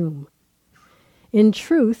assume. In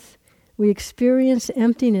truth, we experience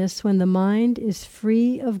emptiness when the mind is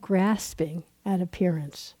free of grasping at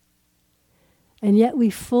appearance. And yet we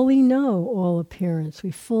fully know all appearance,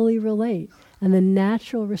 we fully relate. And the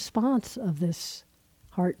natural response of this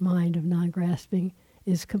heart-mind of non-grasping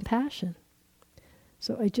is compassion.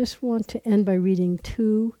 So I just want to end by reading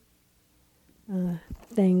two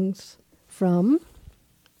things from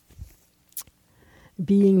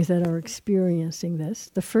beings that are experiencing this.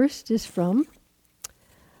 The first is from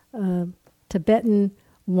a Tibetan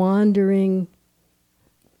wandering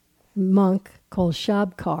monk called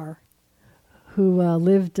Shabkar, who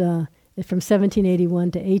lived from 1781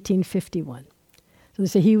 to 1851. So they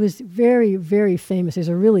say he was very, very famous. There's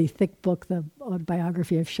a really thick book, the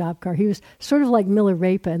autobiography of Shabkar. He was sort of like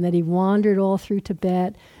Milarepa in that he wandered all through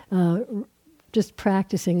Tibet, just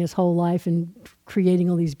practicing his whole life and creating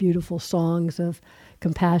all these beautiful songs of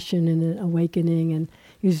compassion and awakening. And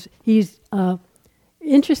he's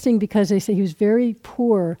interesting because they say he was very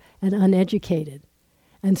poor and uneducated.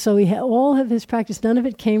 And so he had all of his practice, none of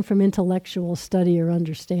it came from intellectual study or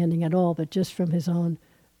understanding at all, but just from his own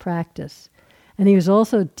practice. And he was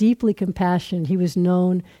also deeply compassionate. He was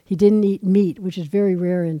known, he didn't eat meat, which is very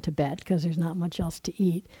rare in Tibet because there's not much else to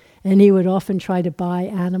eat. And he would often try to buy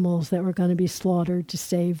animals that were going to be slaughtered to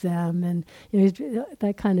save them. And he's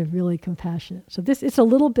that kind of really compassionate. So it's a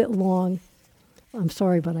little bit long. I'm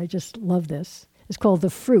sorry, but I just love this. It's called The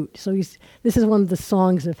Fruit. So this is one of the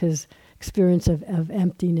songs of his experience of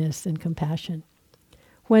emptiness and compassion.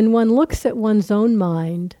 When one looks at one's own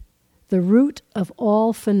mind, the root of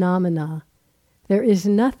all phenomena, there is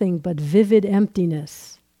nothing but vivid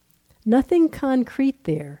emptiness, nothing concrete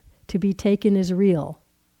there to be taken as real.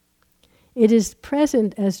 It is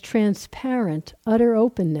present as transparent, utter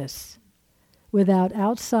openness, without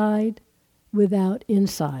outside, without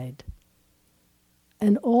inside,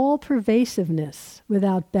 and all pervasiveness,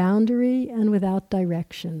 without boundary and without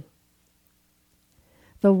direction.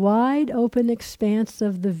 The wide open expanse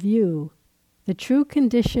of the view, the true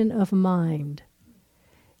condition of mind,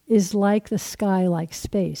 is like the sky, like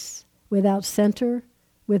space, without center,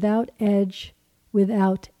 without edge,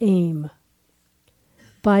 without aim.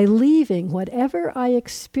 By leaving whatever I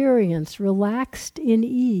experience relaxed in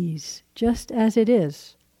ease, just as it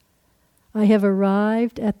is, I have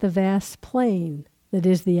arrived at the vast plain that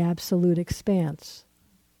is the absolute expanse.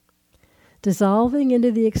 Dissolving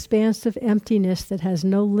into the expanse of emptiness that has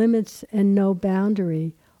no limits and no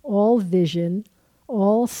boundary, all vision,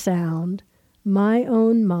 all sound, my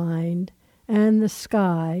own mind, and the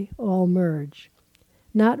sky all merge.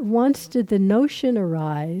 Not once did the notion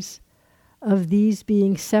arise of these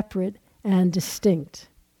being separate and distinct.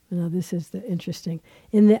 Now this is the interesting.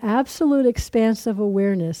 In the absolute expanse of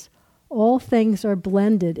awareness, all things are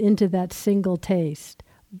blended into that single taste.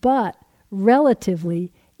 But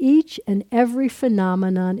relatively, each and every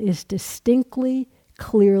phenomenon is distinctly,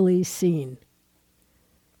 clearly seen.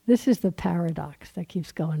 This is the paradox that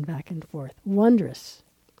keeps going back and forth. Wondrous.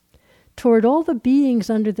 Toward all the beings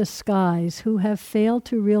under the skies who have failed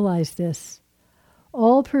to realize this,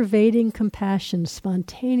 all-pervading compassion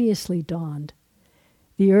spontaneously dawned.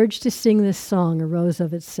 The urge to sing this song arose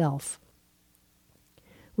of itself.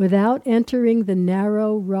 Without entering the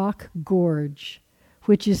narrow rock gorge,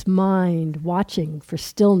 which is mind watching for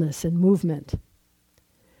stillness and movement,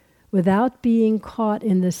 without being caught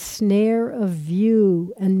in the snare of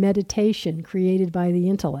view and meditation created by the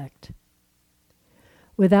intellect,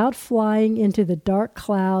 without flying into the dark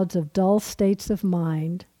clouds of dull states of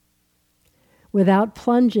mind, without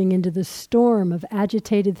plunging into the storm of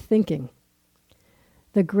agitated thinking,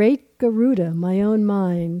 the great Garuda, my own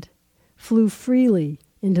mind, flew freely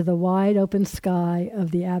into the wide open sky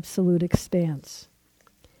of the absolute expanse.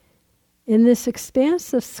 In this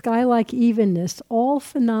expanse of sky-like evenness, all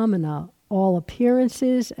phenomena, all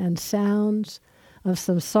appearances and sounds of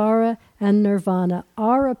samsara and nirvana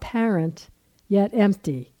are apparent, yet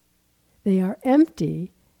empty. They are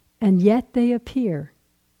empty, and yet they appear.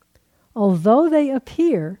 Although they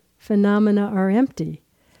appear, phenomena are empty,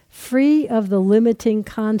 free of the limiting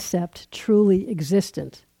concept truly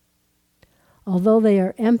existent. Although they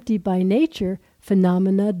are empty by nature,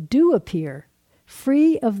 phenomena do appear,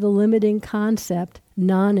 free of the limiting concept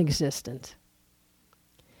non-existent.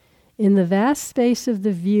 In the vast space of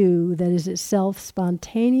the view that is itself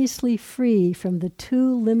spontaneously free from the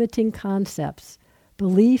two limiting concepts,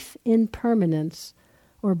 belief in permanence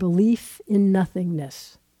or belief in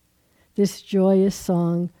nothingness, this joyous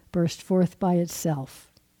song burst forth by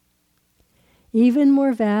itself. Even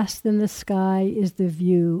more vast than the sky is the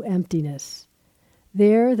view emptiness.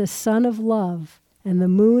 There the sun of love and the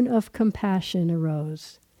moon of compassion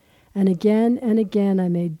arose. And again I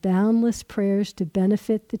made boundless prayers to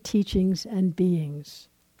benefit the teachings and beings.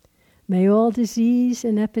 May all disease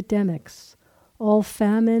and epidemics, all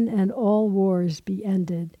famine and all wars be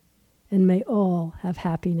ended, and may all have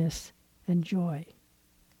happiness and joy.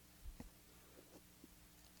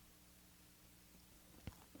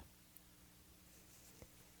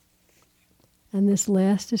 And this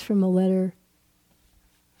last is from a letter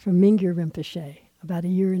from Mingyur Rinpoche about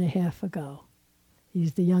 1.5 years ago.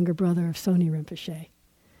 He's the younger brother of Soni Rinpoche.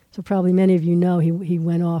 So probably many of you know he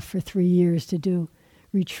went off for 3 years to do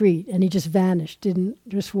retreat, and he just vanished,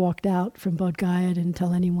 just walked out from Bodh Gaya, didn't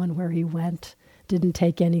tell anyone where he went, didn't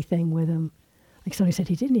take anything with him. Like somebody said,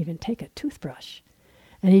 he didn't even take a toothbrush.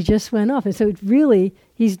 And he just went off. And so really,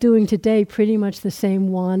 he's doing today pretty much the same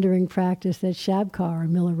wandering practice that Shabkar or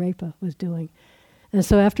Milarepa was doing. And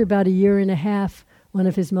so after about 1.5 years, one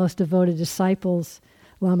of his most devoted disciples,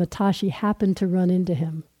 Lama Tashi, happened to run into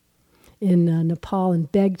him in Nepal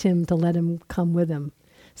and begged him to let him come with him.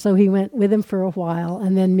 So he went with him for a while,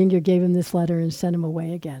 and then Mingyur gave him this letter and sent him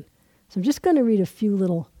away again. So I'm just going to read a few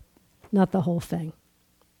little, not the whole thing.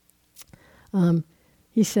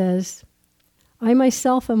 He says, I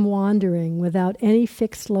myself am wandering without any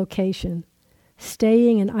fixed location,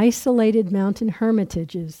 staying in isolated mountain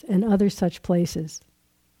hermitages and other such places.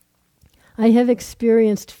 I have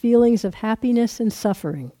experienced feelings of happiness and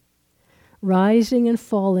suffering, rising and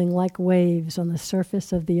falling like waves on the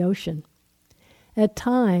surface of the ocean. At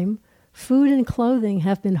times, food and clothing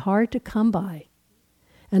have been hard to come by,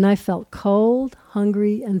 and I felt cold,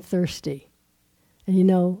 hungry, and thirsty. And you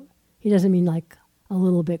know, he doesn't mean like a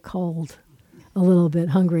little bit cold, a little bit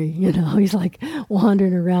hungry, you know. He's like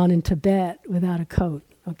wandering around in Tibet without a coat,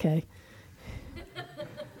 okay?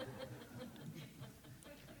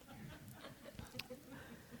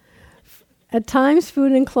 At times,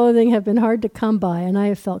 food and clothing have been hard to come by, and I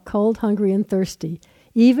have felt cold, hungry, and thirsty.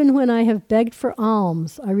 Even when I have begged for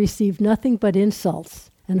alms, I received nothing but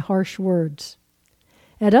insults and harsh words.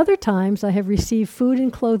 At other times, I have received food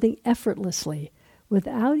and clothing effortlessly,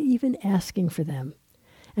 without even asking for them.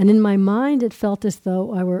 and in my mind it felt as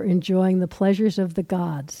though I were enjoying the pleasures of the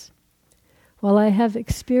gods. While I have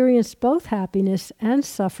experienced both happiness and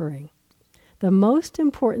suffering, the most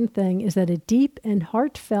important thing is that a deep and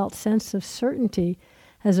heartfelt sense of certainty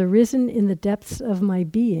has arisen in the depths of my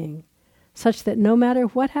being, such that no matter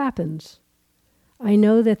what happens, I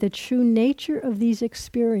know that the true nature of these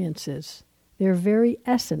experiences, their very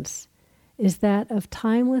essence, is that of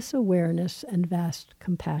timeless awareness and vast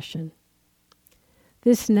compassion.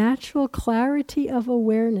 This natural clarity of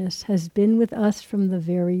awareness has been with us from the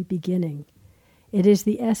very beginning. It is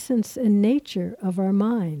the essence and nature of our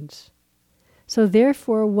minds. So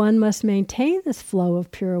therefore, one must maintain this flow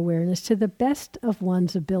of pure awareness to the best of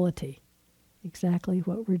one's ability. Exactly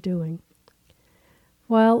what we're doing.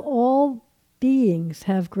 While all beings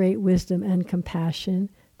have great wisdom and compassion,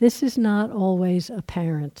 this is not always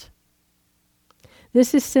apparent.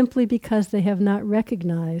 This is simply because they have not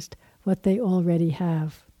recognized what they already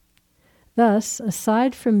have. Thus,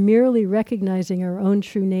 aside from merely recognizing our own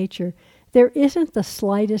true nature, there isn't the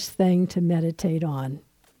slightest thing to meditate on.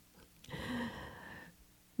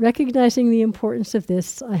 Recognizing the importance of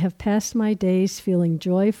this, I have passed my days feeling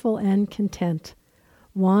joyful and content,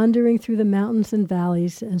 wandering through the mountains and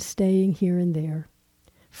valleys and staying here and there.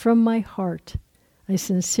 From my heart, I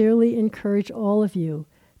sincerely encourage all of you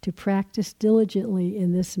to practice diligently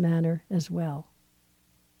in this manner as well.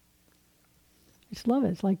 I just love it.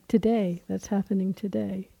 It's like today. That's happening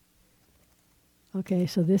today. Okay,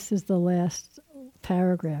 so this is the last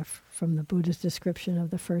paragraph from the Buddha's description of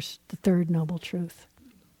the third noble truth.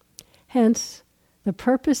 Hence, the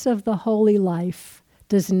purpose of the holy life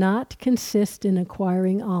does not consist in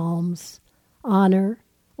acquiring alms, honor,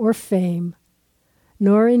 or fame,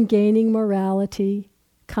 nor in gaining morality,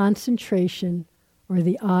 concentration, or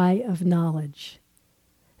the eye of knowledge.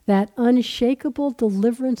 That unshakable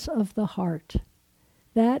deliverance of the heart,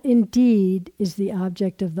 that indeed is the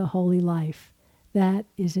object of the holy life. That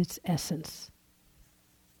is its essence.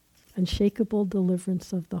 Unshakable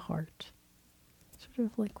deliverance of the heart.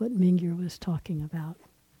 Sort of like what Mingyur was talking about.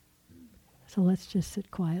 So let's just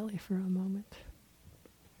sit quietly for a moment.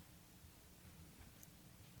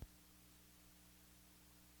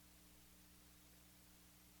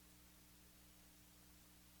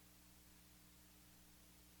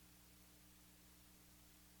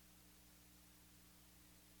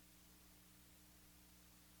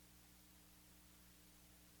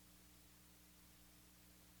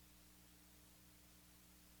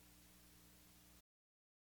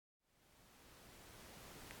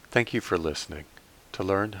 Thank you for listening. To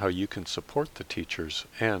learn how you can support the teachers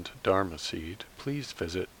and Dharma Seed, please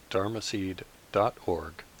visit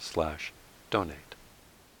dharmaseed.org/donate.